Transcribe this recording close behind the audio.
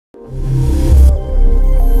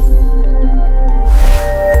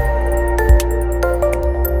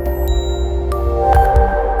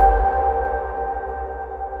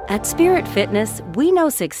At Spirit Fitness, we know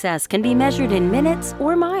success can be measured in minutes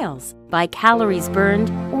or miles, by calories burned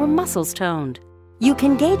or muscles toned. You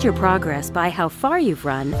can gauge your progress by how far you've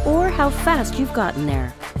run or how fast you've gotten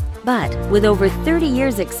there. But with over 30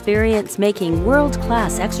 years' experience making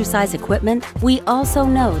world-class exercise equipment, we also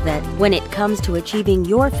know that when it comes to achieving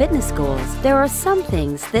your fitness goals, there are some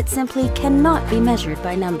things that simply cannot be measured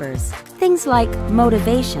by numbers. Things like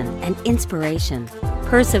motivation and inspiration,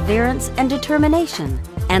 perseverance and determination,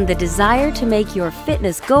 and the desire to make your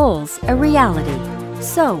fitness goals a reality.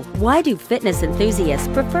 So, why do fitness enthusiasts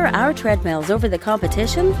prefer our treadmills over the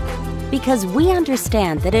competition? Because we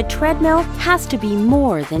understand that a treadmill has to be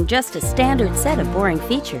more than just a standard set of boring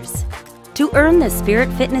features. To earn the Spirit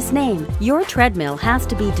Fitness name, your treadmill has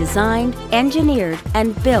to be designed, engineered,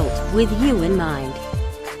 and built with you in mind.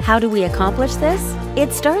 How do we accomplish this?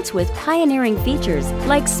 It starts with pioneering features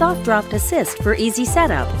like soft drop assist for easy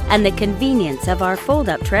setup and the convenience of our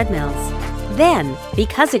fold-up treadmills. Then,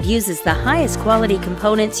 because it uses the highest quality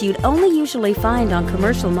components you'd only usually find on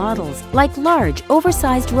commercial models, like large,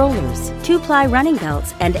 oversized rollers, 2-ply running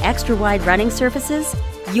belts, and extra-wide running surfaces,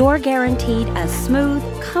 you're guaranteed a smooth,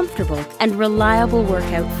 comfortable, and reliable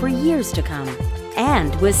workout for years to come.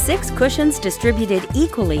 And with 6 cushions distributed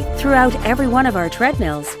equally throughout every one of our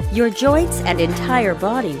treadmills, your joints and entire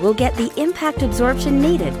body will get the impact absorption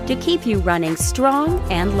needed to keep you running strong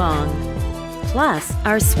and long. Plus,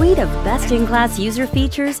 our suite of best-in-class user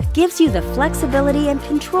features gives you the flexibility and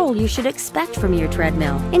control you should expect from your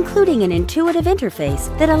treadmill, including an intuitive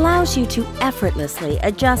interface that allows you to effortlessly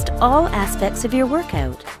adjust all aspects of your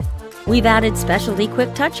workout. We've added specialty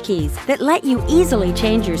quick touch keys that let you easily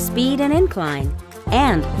change your speed and incline.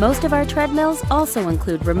 And most of our treadmills also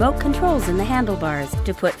include remote controls in the handlebars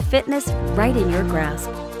to put fitness right in your grasp.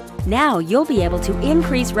 Now you'll be able to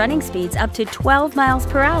increase running speeds up to 12 miles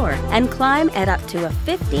per hour and climb at up to a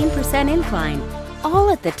 15% incline, all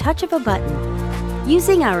at the touch of a button.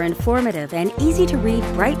 Using our informative and easy-to-read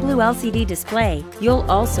bright blue LCD display, you'll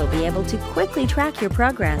also be able to quickly track your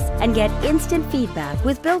progress and get instant feedback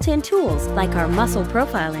with built-in tools like our muscle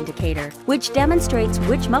profile indicator, which demonstrates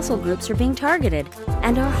which muscle groups are being targeted,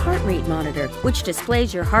 and our heart rate monitor, which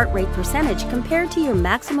displays your heart rate percentage compared to your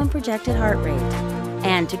maximum projected heart rate.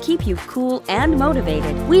 And to keep you cool and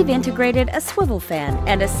motivated, we've integrated a swivel fan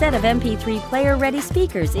and a set of MP3 player-ready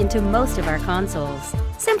speakers into most of our consoles.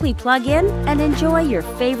 Simply plug in and enjoy your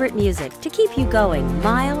favorite music to keep you going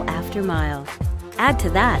mile after mile. Add to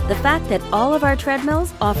that the fact that all of our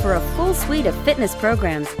treadmills offer a full suite of fitness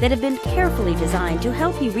programs that have been carefully designed to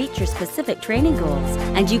help you reach your specific training goals.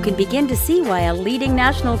 And you can begin to see why a leading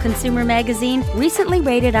national consumer magazine recently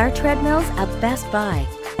rated our treadmills a best buy,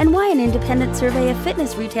 and why an independent survey of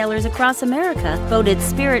fitness retailers across America voted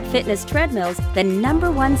Spirit Fitness treadmills the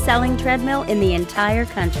 #1 selling treadmill in the entire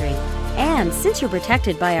country. And since you're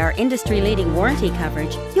protected by our industry-leading warranty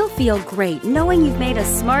coverage, you'll feel great knowing you've made a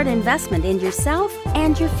smart investment in yourself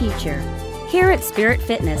and your future. Here at Spirit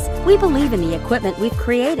Fitness, we believe in the equipment we've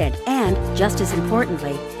created, and, just as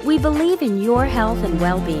importantly, we believe in your health and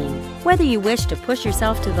well-being. Whether you wish to push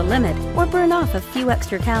yourself to the limit or burn off a few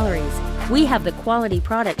extra calories, we have the quality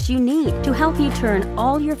products you need to help you turn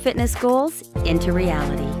all your fitness goals into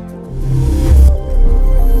reality.